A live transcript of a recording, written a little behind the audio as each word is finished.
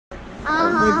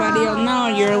Everybody will know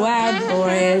you're loud,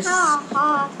 boys.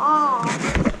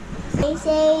 They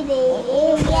say the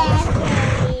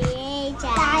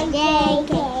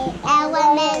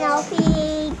elemental P,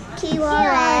 Q, R,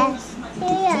 S, T,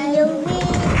 U, V,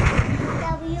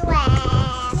 W,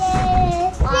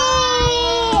 X, Y,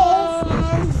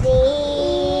 and Z.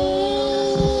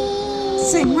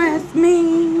 Sing with me.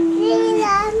 Sing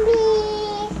on me.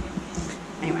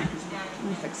 Anyway, let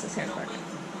me fix this hair quick.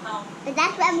 But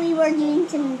that's what we were doing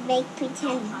to make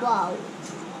pretend whoa.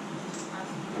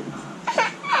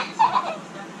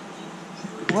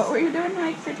 What were you doing to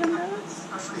make pretend bows?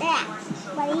 Yeah.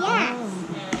 But yeah.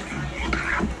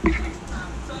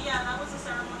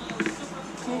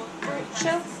 Okay.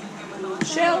 Chill.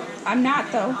 Chill. I'm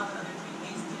not though.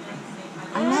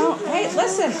 I know. Hey,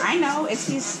 listen. I know it's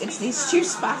these two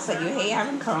spots that you hate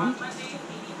having combed,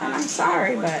 and I'm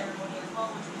sorry, but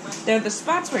they're the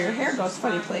spots where your hair goes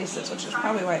funny places, which is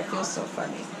probably why it feels so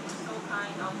funny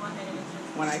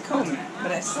when I comb it.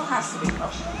 But it still has to be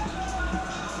combed.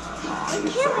 You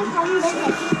can't be funny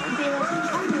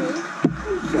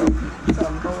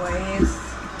Some boys.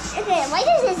 Okay, why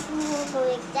does this look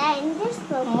like that and this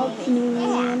look All like clean.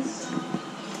 that?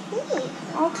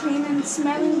 All clean and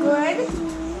smelling good.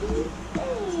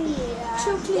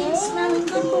 So clean and smelling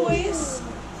good, boys.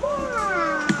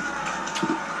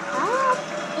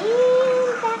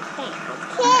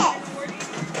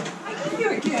 I gave you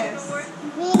a kiss.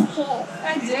 Big kiss.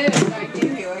 I did. I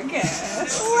gave you a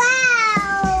kiss. Wow!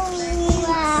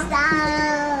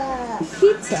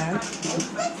 Pizza.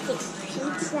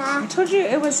 Pizza. I told you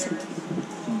it was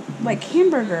like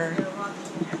hamburger.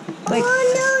 Like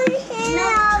Oh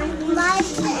no, my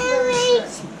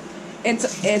favorite.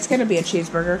 it's gonna be a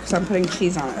cheeseburger because I'm putting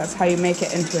cheese on it. That's how you make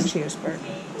it into a cheeseburger.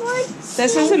 What?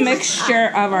 This is a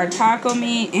mixture of our taco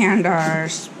meat and our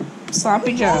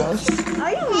sloppy joes.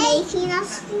 Are you making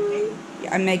us food?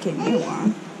 Yeah, I'm making you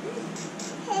one.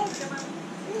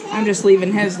 I'm just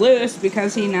leaving his loose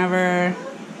because he never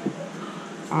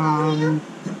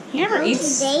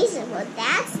eats.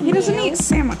 He doesn't eat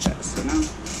sandwiches, you know.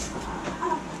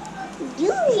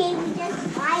 You maybe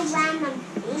just buy random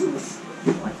things.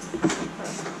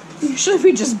 Usually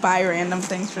we just buy random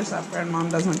things for supper and Mom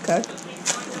doesn't cook.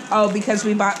 Oh, because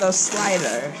we bought those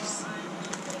sliders.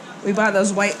 We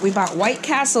bought White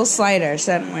Castle sliders,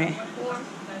 didn't we? Yeah.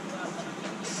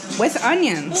 With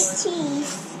onions. With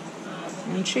cheese.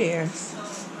 And cheese.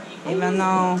 Even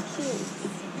though Cheese.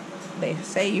 they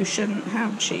say you shouldn't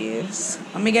have cheese.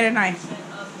 Let me get a knife.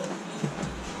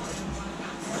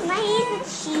 Can I eat the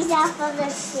cheese off of the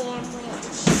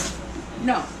sandwich?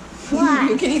 No. Why?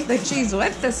 You can eat the cheese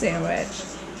with the sandwich.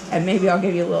 And maybe I'll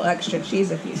give you a little extra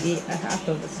cheese if you eat a half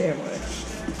of the sandwich.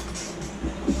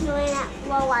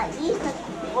 Well, I eat the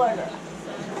quarter.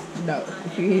 No,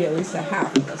 if you eat at least a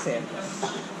half of the sandwich.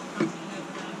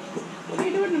 What are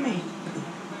you doing to me?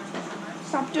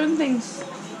 Stop doing things.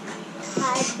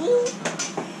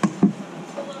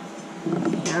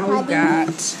 Now we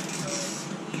got...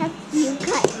 Cut you.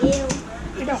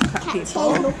 We don't cut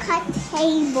people. Cut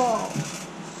table.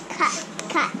 Cut.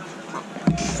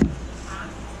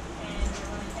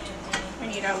 We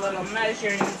need our little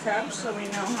measuring cup so we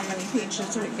know how many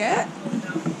peaches we get.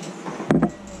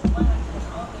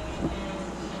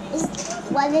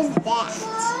 What is that?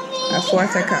 A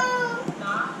fourth a cup.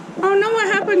 Oh no, what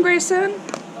happened, Grayson?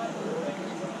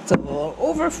 It's a little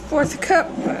over fourth cup,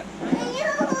 but...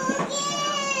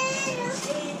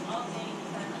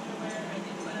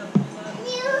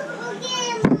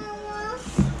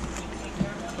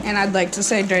 And I'd like to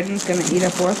say Drayden's going to eat a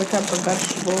fourth a cup of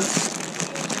vegetables.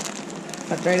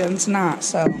 But Drayden's not,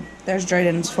 so there's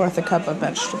Drayden's fourth a cup of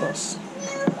vegetables.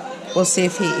 We'll see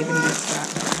if he even eats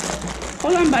that.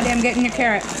 Hold on, buddy, I'm getting your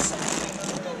carrots.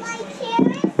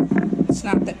 It's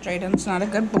not that Drayden's not a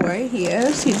good boy. He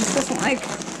is. He just doesn't like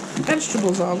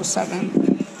vegetables all of a sudden.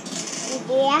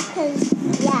 Yeah, because,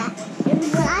 yeah.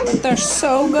 But they're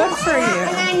so good for you.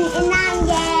 And I'm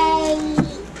gay.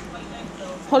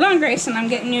 Hold on, Grayson. I'm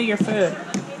getting you your food.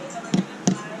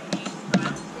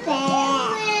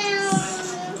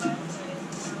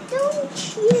 Don't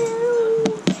you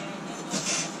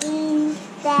think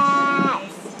that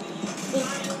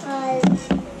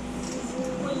because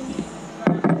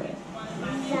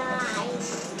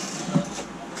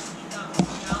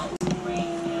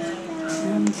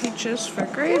And peaches for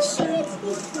Grayson.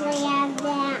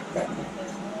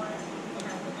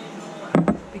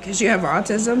 Because you have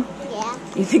autism? Yeah.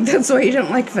 You think that's why you don't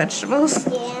like vegetables?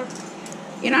 Yeah.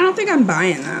 You know, I don't think I'm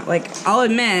buying that. Like, I'll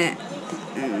admit,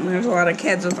 there's a lot of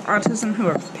kids with autism who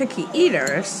are picky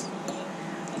eaters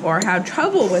or have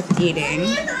trouble with eating.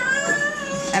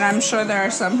 And I'm sure there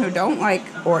are some who don't like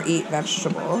or eat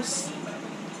vegetables.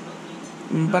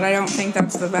 But I don't think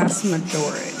that's the vast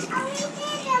majority.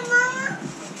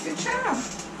 Good job.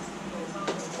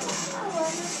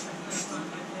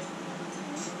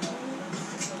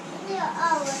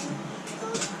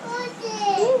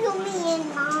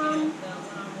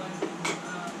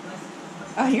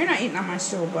 Oh, you're not eating on my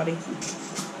stool, buddy.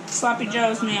 Sloppy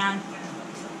Joe's, man.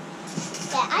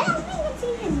 Yeah, I don't think it's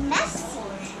even messy.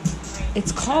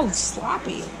 It's called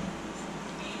sloppy.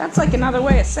 That's like another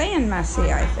way of saying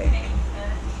messy, I think.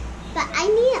 But I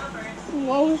need it.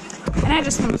 And I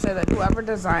just want to say that whoever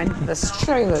designed this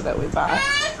trailer that we bought.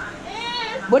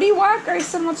 What do you want,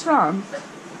 Grayson? What's wrong?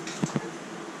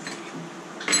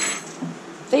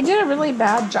 They did a really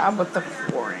bad job with the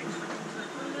flooring.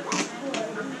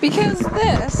 Because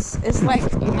this is like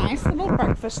a nice little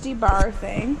breakfasty bar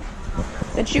thing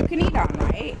that you can eat on,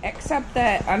 right? Except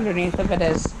that underneath of it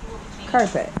is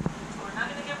carpet.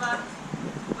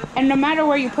 And no matter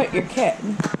where you put your kid,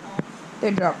 they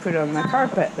drop food on the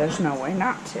carpet. There's no way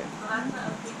not to.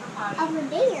 Over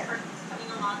there.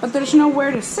 But there's nowhere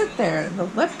to sit there. The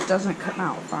lift doesn't come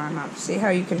out far enough. See how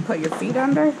you can put your feet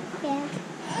under? Yeah.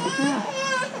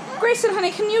 Grayson,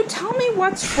 honey, can you tell me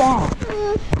what's wrong?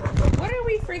 What are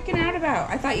we freaking out about?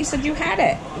 I thought you said you had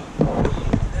it.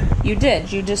 You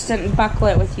did. You just didn't buckle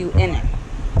it with you in it.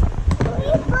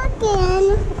 I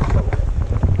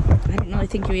don't really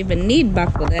think you even need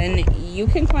buckled in. You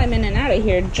can climb in and out of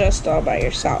here just all by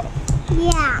yourself.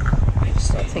 Yeah. I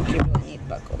just don't think you really need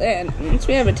buckled in. And once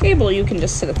we have a table, you can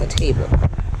just sit at the table.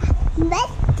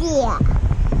 Let's do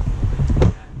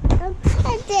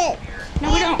it.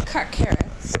 No, we don't cut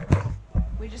carrots.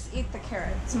 We just eat the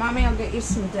carrots. Mommy, I'll get you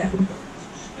some dip.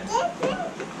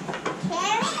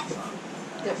 Carrots?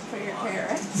 Dip for your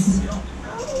carrots.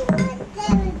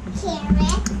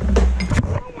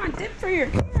 I want dip for your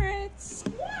carrots.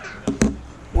 Yeah.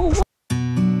 Well, what?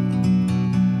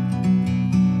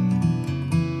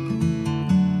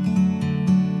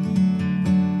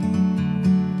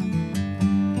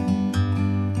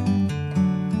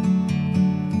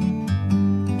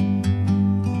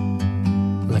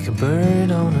 Like a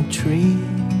bird on a tree,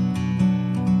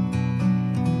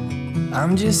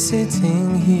 I'm just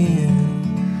sitting here.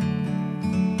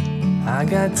 I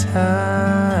got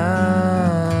time,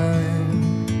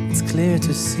 it's clear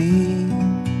to see.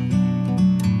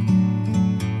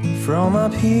 From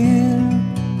up here,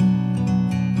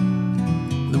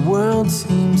 the world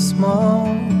seems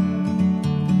small.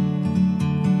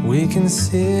 We can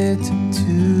sit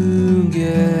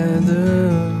together.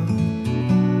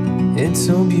 It's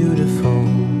so beautiful.